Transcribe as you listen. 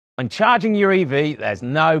When charging your EV, there's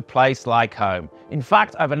no place like home. In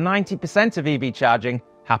fact, over 90% of EV charging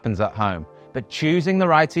happens at home. But choosing the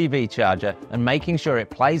right EV charger and making sure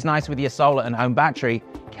it plays nice with your solar and home battery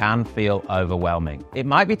can feel overwhelming. It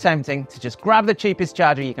might be tempting to just grab the cheapest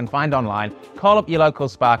charger you can find online, call up your local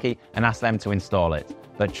Sparky and ask them to install it.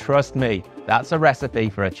 But trust me, that's a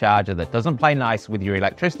recipe for a charger that doesn't play nice with your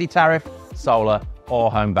electricity tariff, solar, or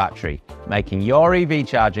home battery, making your EV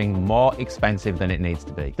charging more expensive than it needs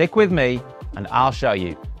to be. Stick with me and I'll show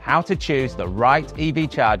you how to choose the right EV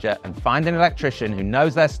charger and find an electrician who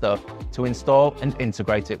knows their stuff to install and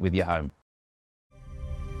integrate it with your home.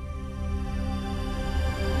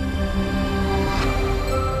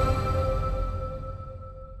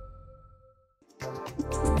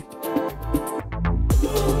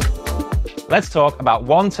 Let's talk about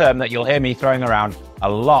one term that you'll hear me throwing around a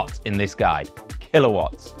lot in this guide: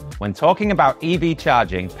 kilowatts. When talking about EV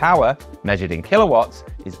charging, power, measured in kilowatts,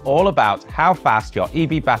 is all about how fast your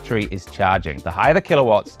EV battery is charging. The higher the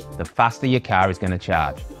kilowatts, the faster your car is going to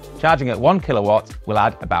charge. Charging at 1 kilowatt will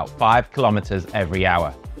add about 5 kilometers every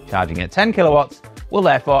hour. Charging at 10 kilowatts will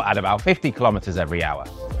therefore add about 50 kilometers every hour.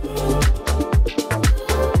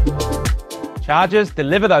 Chargers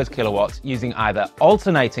deliver those kilowatts using either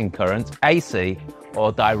alternating current, AC,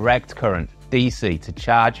 or direct current, DC, to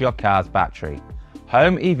charge your car's battery.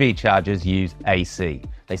 Home EV chargers use AC.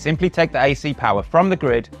 They simply take the AC power from the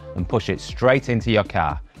grid and push it straight into your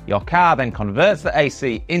car. Your car then converts the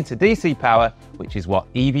AC into DC power, which is what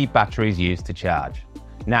EV batteries use to charge.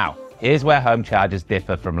 Now, here's where home chargers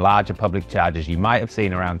differ from larger public chargers you might have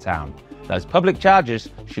seen around town. Those public chargers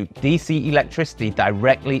shoot DC electricity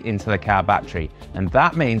directly into the car battery, and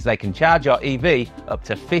that means they can charge your EV up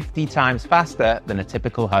to 50 times faster than a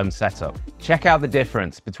typical home setup. Check out the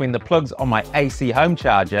difference between the plugs on my AC home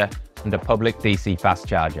charger and a public DC fast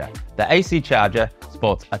charger. The AC charger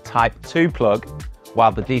sports a Type 2 plug,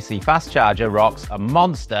 while the DC fast charger rocks a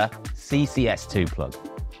monster CCS2 plug.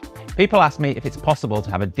 People ask me if it's possible to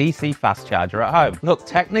have a DC fast charger at home. Look,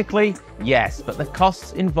 technically, yes, but the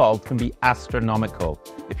costs involved can be astronomical.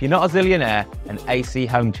 If you're not a zillionaire, an AC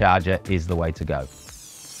home charger is the way to go.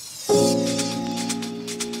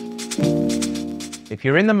 If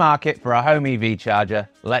you're in the market for a home EV charger,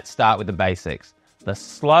 let's start with the basics. The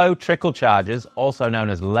slow trickle chargers, also known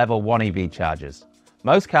as level 1 EV chargers.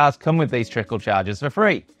 Most cars come with these trickle chargers for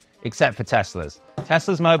free, except for Tesla's.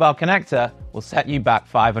 Tesla's mobile connector will set you back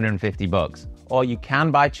 $550, or you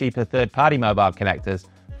can buy cheaper third-party mobile connectors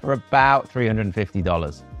for about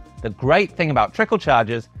 $350. The great thing about trickle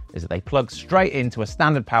chargers is that they plug straight into a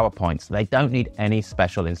standard power point, so they don't need any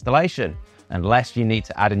special installation, unless you need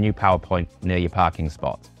to add a new power point near your parking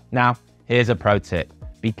spot. Now, here's a pro tip.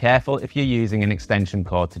 Be careful if you're using an extension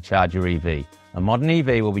cord to charge your EV. A modern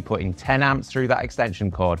EV will be putting 10 amps through that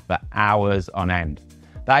extension cord for hours on end.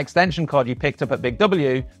 That extension cord you picked up at Big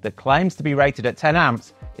W that claims to be rated at 10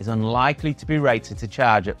 amps is unlikely to be rated to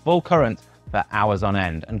charge at full current for hours on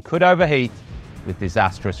end and could overheat with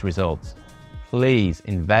disastrous results. Please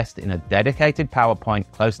invest in a dedicated power point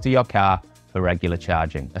close to your car for regular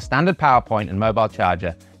charging. A standard power point and mobile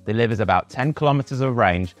charger delivers about 10 kilometers of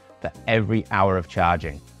range for every hour of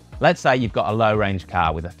charging. Let's say you've got a low-range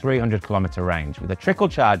car with a 300-kilometer range. With a trickle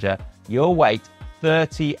charger, you'll wait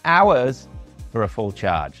 30 hours for a full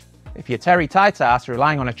charge. If you're Terry Tightass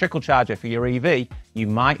relying on a trickle charger for your EV, you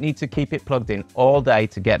might need to keep it plugged in all day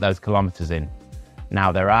to get those kilometers in.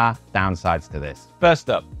 Now, there are downsides to this.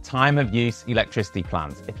 First up, time of use electricity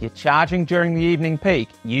plans. If you're charging during the evening peak,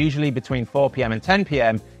 usually between 4 p.m. and 10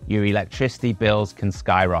 p.m., your electricity bills can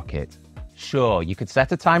skyrocket. Sure, you could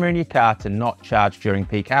set a timer in your car to not charge during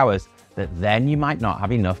peak hours, but then you might not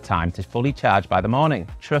have enough time to fully charge by the morning.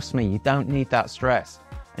 Trust me, you don't need that stress.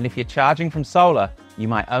 And if you're charging from solar, you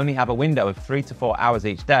might only have a window of 3 to 4 hours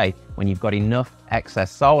each day when you've got enough excess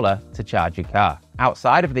solar to charge your car.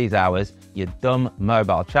 Outside of these hours, your dumb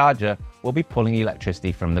mobile charger will be pulling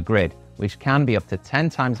electricity from the grid, which can be up to 10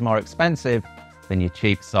 times more expensive than your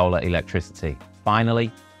cheap solar electricity. Finally,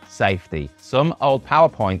 safety. Some old power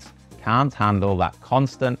points can't handle that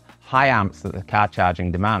constant high amps that the car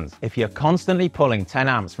charging demands. If you're constantly pulling 10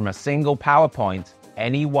 amps from a single power point,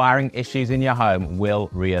 any wiring issues in your home will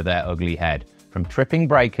rear their ugly head, from tripping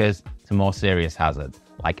breakers to more serious hazards,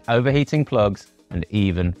 like overheating plugs and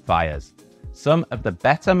even fires. Some of the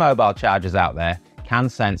better mobile chargers out there can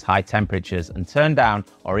sense high temperatures and turn down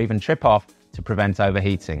or even trip off to prevent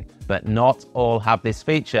overheating, but not all have this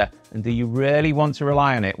feature, and do you really want to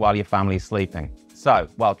rely on it while your family's sleeping? So,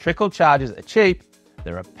 while trickle chargers are cheap,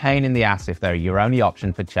 they're a pain in the ass if they're your only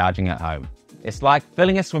option for charging at home. It's like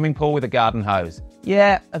filling a swimming pool with a garden hose.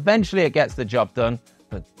 Yeah, eventually it gets the job done,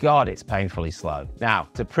 but God, it's painfully slow. Now,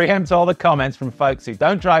 to preempt all the comments from folks who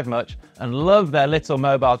don't drive much and love their little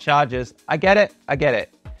mobile chargers, I get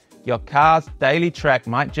it. Your car's daily trek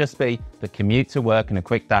might just be the commute to work and a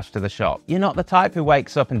quick dash to the shop. You're not the type who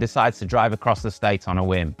wakes up and decides to drive across the state on a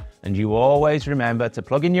whim, and you always remember to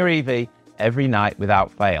plug in your EV every night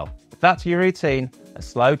without fail. If that's your routine, a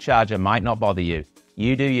slow charger might not bother you.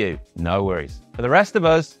 You do you, no worries. For the rest of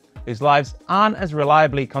us, whose lives aren't as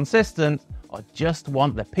reliably consistent, or just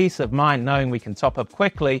want the peace of mind knowing we can top up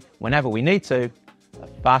quickly whenever we need to, a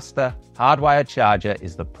faster, hardwired charger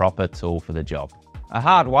is the proper tool for the job. A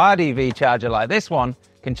hardwired EV charger like this one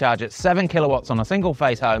can charge at 7 kilowatts on a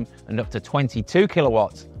single-phase home and up to 22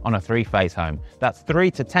 kilowatts on a three-phase home. That's 3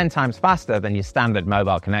 to 10 times faster than your standard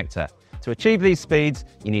mobile connector. To achieve these speeds,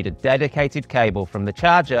 you need a dedicated cable from the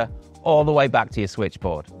charger all the way back to your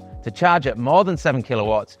switchboard. To charge at more than 7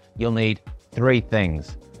 kilowatts, you'll need 3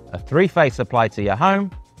 things: a three-phase supply to your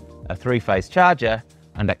home, a three-phase charger,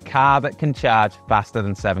 and a car that can charge faster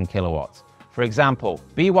than 7 kilowatts. For example,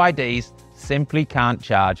 BYDs simply can't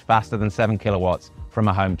charge faster than 7 kilowatts from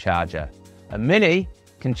a home charger. A Mini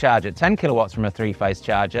can charge at 10 kilowatts from a three-phase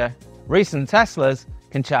charger. Recent Teslas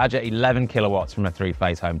can charge at 11 kilowatts from a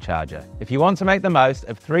three-phase home charger. If you want to make the most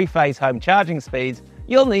of three-phase home charging speeds,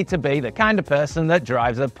 you'll need to be the kind of person that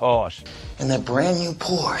drives a Porsche. And that brand new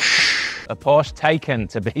Porsche. A Porsche Taycan,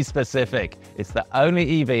 to be specific. It's the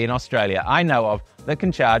only EV in Australia I know of that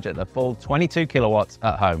can charge at the full 22 kilowatts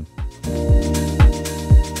at home.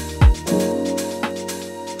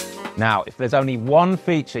 Now, if there's only one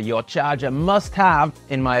feature your charger must have,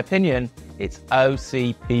 in my opinion, it's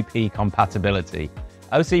OCPP compatibility.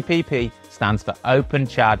 OCPP stands for Open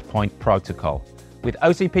Charge Point Protocol. With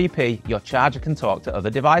OCPP, your charger can talk to other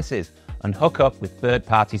devices and hook up with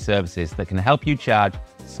third-party services that can help you charge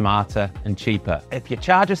smarter and cheaper. If your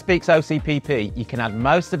charger speaks OCPP, you can add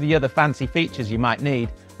most of the other fancy features you might need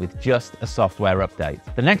with just a software update.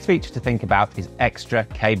 The next feature to think about is extra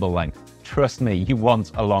cable length. Trust me, you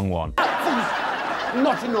want a long one.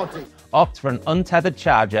 Naughty. Opt for an untethered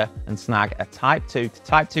charger and snag a Type 2 to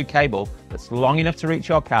Type 2 cable that's long enough to reach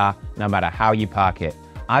your car no matter how you park it.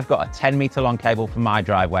 I've got a 10-meter long cable for my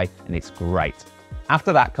driveway and it's great.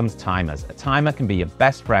 After that comes timers. A timer can be your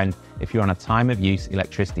best friend if you're on a time of use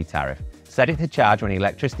electricity tariff. Set it to charge when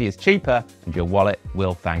electricity is cheaper and your wallet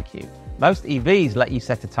will thank you. Most EVs let you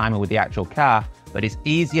set a timer with the actual car, but it's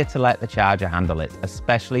easier to let the charger handle it,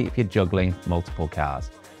 especially if you're juggling multiple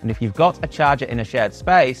cars. And if you've got a charger in a shared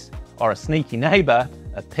space or a sneaky neighbor,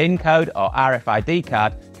 a PIN code or RFID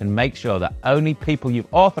card can make sure that only people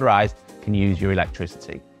you've authorized can use your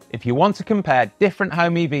electricity. If you want to compare different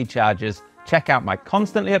home EV chargers, check out my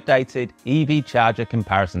constantly updated EV charger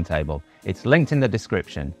comparison table. It's linked in the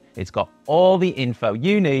description. It's got all the info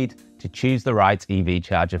you need to choose the right EV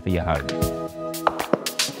charger for your home.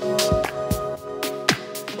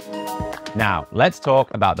 Now, let's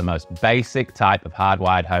talk about the most basic type of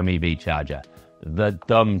hardwired home EV charger, the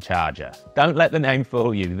dumb charger. Don't let the name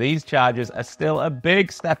fool you. These chargers are still a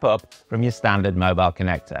big step up from your standard mobile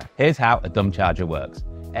connector. Here's how a dumb charger works.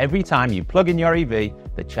 Every time you plug in your EV,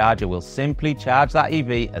 the charger will simply charge that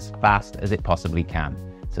EV as fast as it possibly can.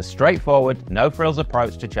 It's a straightforward, no-frills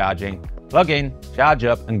approach to charging. Plug in, charge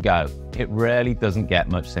up, and go. It really doesn't get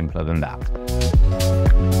much simpler than that.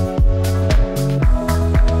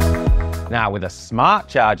 Now, with a smart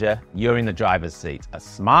charger, you're in the driver's seat. A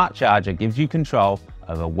smart charger gives you control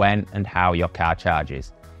over when and how your car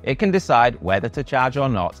charges. It can decide whether to charge or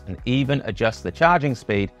not and even adjust the charging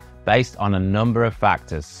speed based on a number of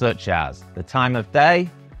factors, such as the time of day,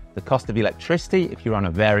 the cost of electricity if you're on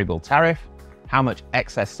a variable tariff, how much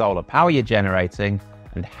excess solar power you're generating,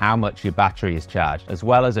 and how much your battery is charged, as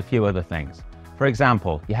well as a few other things. For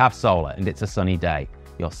example, you have solar and it's a sunny day.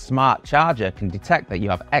 Your smart charger can detect that you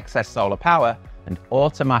have excess solar power and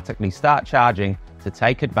automatically start charging to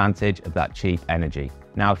take advantage of that cheap energy.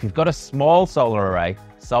 Now, if you've got a small solar array,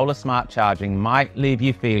 solar smart charging might leave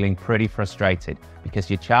you feeling pretty frustrated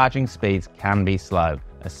because your charging speeds can be slow,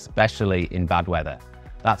 especially in bad weather.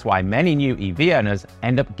 That's why many new EV owners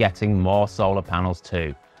end up getting more solar panels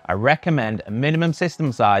too. I recommend a minimum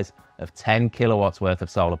system size of 10 kilowatts worth of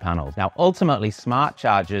solar panels. Now, ultimately, smart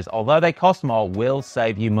chargers, although they cost more, will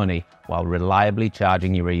save you money while reliably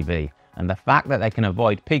charging your EV. And the fact that they can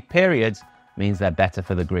avoid peak periods means they're better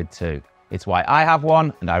for the grid too. It's why I have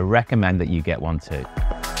one, and I recommend that you get one too.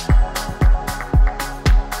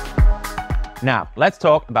 Now, let's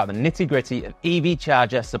talk about the nitty-gritty of EV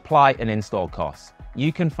charger supply and install costs.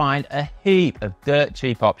 You can find a heap of dirt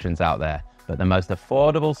cheap options out there, but the most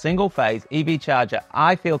affordable single-phase EV charger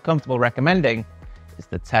I feel comfortable recommending is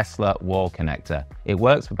the Tesla wall connector. It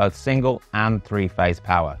works for both single and three-phase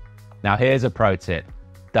power. Now here's a pro tip.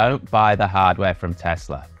 Don't buy the hardware from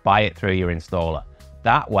Tesla. Buy it through your installer.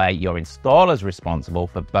 That way your installer is responsible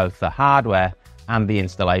for both the hardware and the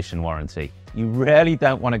installation warranty. You really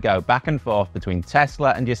don't want to go back and forth between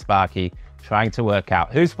Tesla and your Sparky trying to work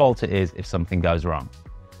out whose fault it is if something goes wrong.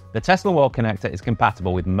 The Tesla wall connector is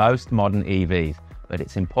compatible with most modern EVs, but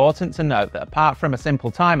it's important to note that apart from a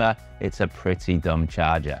simple timer, it's a pretty dumb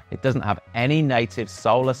charger. It doesn't have any native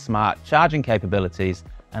solar smart charging capabilities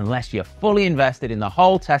unless you're fully invested in the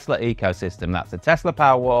whole Tesla ecosystem. That's a Tesla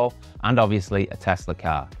Powerwall and obviously a Tesla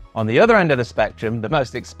car. On the other end of the spectrum, the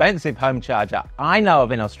most expensive home charger I know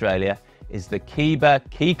of in Australia is the Kiba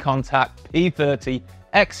Key Contact P30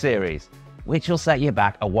 X Series, which will set you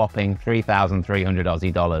back a whopping 3,300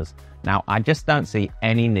 Aussie dollars. Now, I just don't see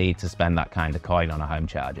any need to spend that kind of coin on a home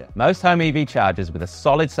charger. Most home EV chargers with a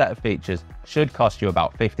solid set of features should cost you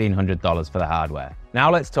about $1,500 for the hardware. Now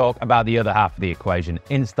let's talk about the other half of the equation,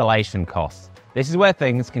 installation costs. This is where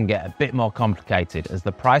things can get a bit more complicated as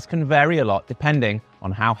the price can vary a lot depending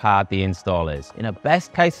on how hard the install is. In a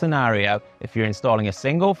best case scenario, if you're installing a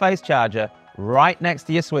single phase charger right next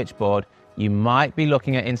to your switchboard, you might be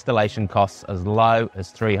looking at installation costs as low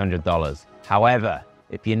as $300. However,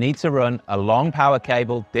 if you need to run a long power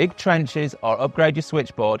cable, dig trenches, or upgrade your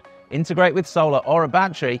switchboard, integrate with solar or a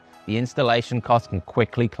battery, the installation cost can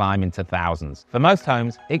quickly climb into thousands. For most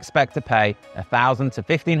homes, expect to pay $1,000 to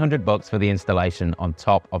 $1,500 for the installation on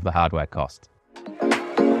top of the hardware cost.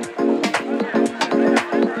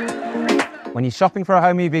 When you're shopping for a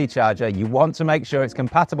home EV charger, you want to make sure it's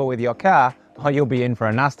compatible with your car, or you'll be in for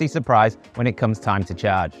a nasty surprise when it comes time to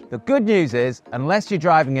charge. The good news is, unless you're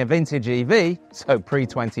driving a vintage EV, so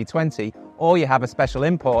pre-2020, or you have a special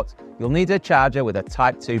import, you'll need a charger with a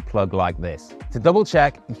Type 2 plug like this. To double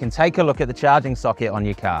check, you can take a look at the charging socket on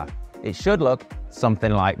your car. It should look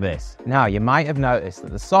something like this. Now, you might have noticed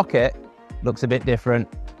that the socket looks a bit different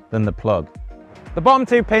than the plug. The bottom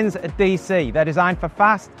two pins are DC. They're designed for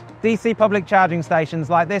fast DC public charging stations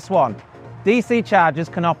like this one. DC chargers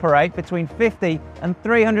can operate between 50 and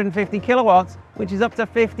 350 kilowatts, which is up to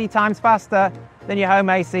 50 times faster than your home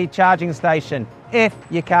AC charging station, if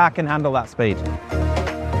your car can handle that speed.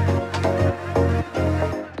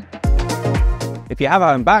 If you have a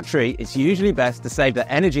home battery, it's usually best to save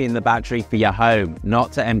the energy in the battery for your home,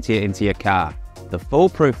 not to empty it into your car. The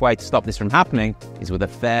foolproof way to stop this from happening is with a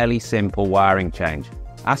fairly simple wiring change.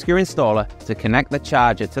 Ask your installer to connect the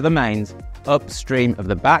charger to the mains upstream of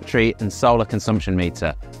the battery and solar consumption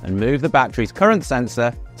meter and move the battery's current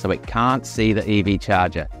sensor so it can't see the EV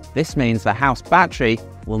charger. This means the house battery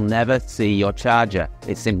will never see your charger.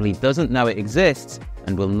 It simply doesn't know it exists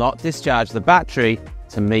and will not discharge the battery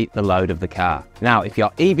to meet the load of the car. Now, if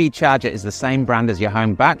your EV charger is the same brand as your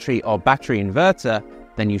home battery or battery inverter,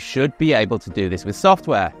 then you should be able to do this with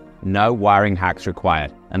software. No wiring hacks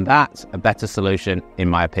required. And that's a better solution, in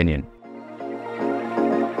my opinion.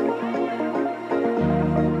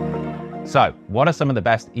 So, what are some of the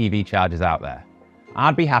best EV chargers out there?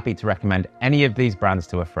 I'd be happy to recommend any of these brands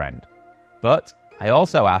to a friend. But I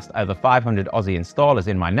also asked over 500 Aussie installers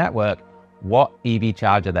in my network what EV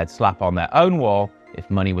charger they'd slap on their own wall if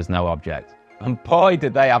money was no object. And boy,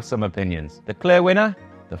 did they have some opinions. The clear winner?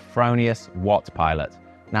 The Fronius Watt Pilot.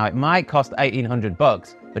 Now, it might cost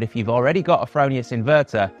 $1,800, but if you've already got a Fronius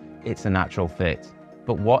inverter, it's a natural fit.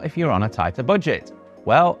 But what if you're on a tighter budget?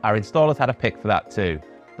 Well, our installers had a pick for that too.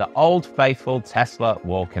 The old faithful Tesla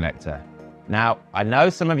wall connector. Now, I know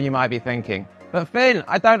some of you might be thinking, but Finn,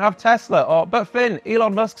 I don't have Tesla, or but Finn,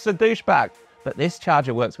 Elon Musk's a douchebag. But this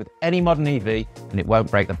charger works with any modern EV and it won't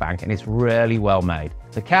break the bank, and it's really well made.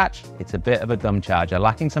 The catch, it's a bit of a dumb charger,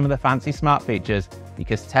 lacking some of the fancy smart features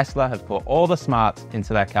because Tesla have put all the smarts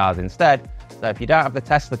into their cars instead. So if you don't have the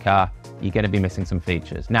Tesla car, you're going to be missing some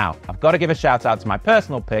features. Now, I've got to give a shout out to my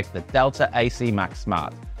personal pick, the Delta AC Max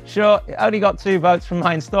Smart. Sure, it only got 2 votes from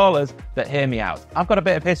my installers, but hear me out. I've got a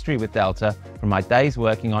bit of history with Delta from my days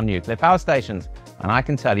working on nuclear power stations, and I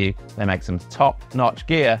can tell you they make some top-notch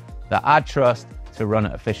gear that I'd trust to run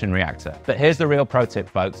a fission reactor. But here's the real pro tip,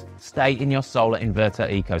 folks. Stay in your solar inverter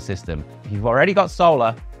ecosystem. If you've already got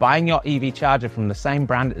solar, buying your EV charger from the same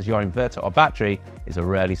brand as your inverter or battery is a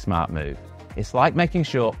really smart move. It's like making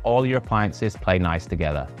sure all your appliances play nice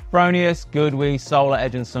together. Fronius, Goodwe,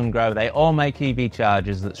 SolarEdge and SunGrow, they all make EV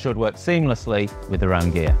chargers that should work seamlessly with their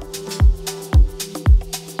own gear.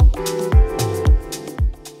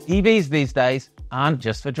 EVs these days aren't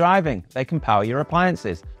just for driving. They can power your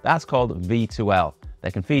appliances. That's called V2L.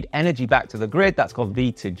 They can feed energy back to the grid. That's called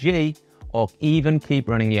V2G, or even keep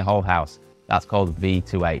running your whole house. That's called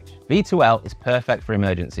V2H. V2L is perfect for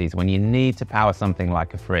emergencies when you need to power something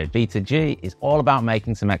like a fridge. V2G is all about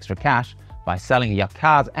making some extra cash by selling your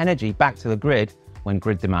car's energy back to the grid when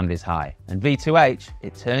grid demand is high. And V2H,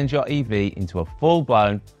 it turns your EV into a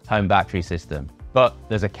full-blown home battery system. But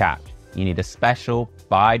there's a catch. You need a special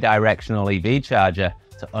bi-directional EV charger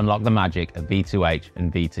to unlock the magic of V2H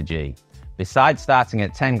and V2G. Besides starting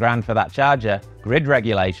at 10 grand for that charger, grid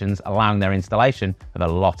regulations allowing their installation have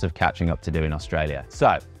a lot of catching up to do in Australia.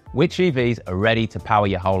 So, which EVs are ready to power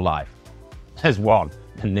your whole life? There's one,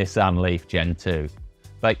 the Nissan Leaf Gen 2.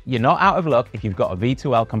 But you're not out of luck if you've got a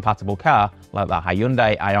V2L compatible car like the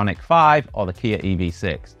Hyundai Ioniq 5 or the Kia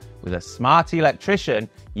EV6. With a smart electrician,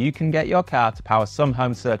 you can get your car to power some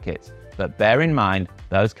home circuits, but bear in mind,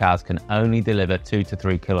 those cars can only deliver 2 to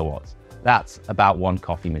 3 kilowatts. That's about one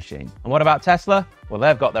coffee machine. And what about Tesla? Well,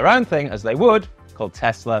 they've got their own thing, as they would, called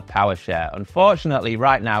Tesla PowerShare. Unfortunately,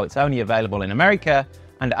 right now, it's only available in America,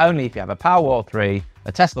 and only if you have a Powerwall 3,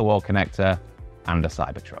 a Tesla wall connector, and a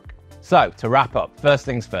Cybertruck. So, to wrap up, first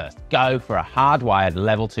things first, go for a hardwired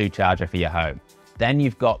level 2 charger for your home. Then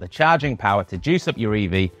you've got the charging power to juice up your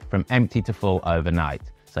EV from empty to full overnight,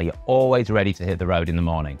 so you're always ready to hit the road in the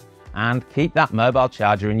morning. And keep that mobile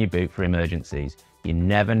charger in your boot for emergencies. You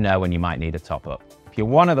never know when you might need a top-up. If you're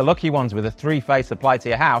one of the lucky ones with a 3-phase supply to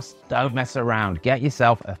your house, don't mess around. Get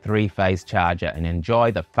yourself a 3-phase charger and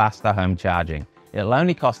enjoy the faster home charging. It'll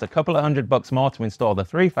only cost a couple of $100 more to install the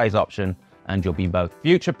 3-phase option, and you'll be both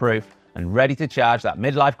future-proof and ready to charge that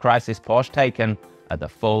midlife crisis Porsche Taycan at the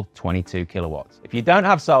full 22 kilowatts. If you don't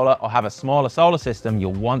have solar or have a smaller solar system,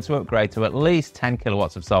 you'll want to upgrade to at least 10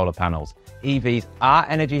 kilowatts of solar panels. EVs are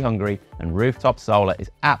energy hungry and rooftop solar is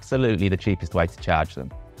absolutely the cheapest way to charge them.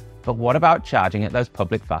 But what about charging at those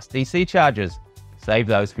public fast DC chargers? Save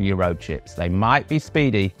those for your road trips. They might be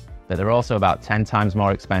speedy, but they're also about 10 times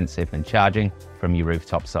more expensive than charging from your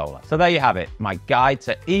rooftop solar. So there you have it, my guide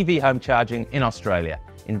to EV home charging in Australia.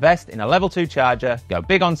 Invest in a level 2 charger, go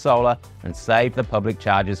big on solar, and save the public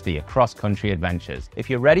chargers for your cross-country adventures. If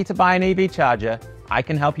you're ready to buy an EV charger, I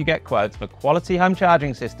can help you get quotes for quality home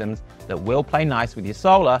charging systems that will play nice with your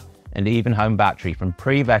solar and even home battery from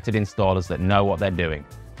pre-vetted installers that know what they're doing.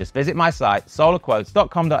 Just visit my site,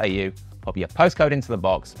 solarquotes.com.au, pop your postcode into the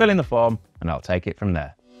box, fill in the form, and I'll take it from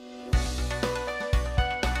there.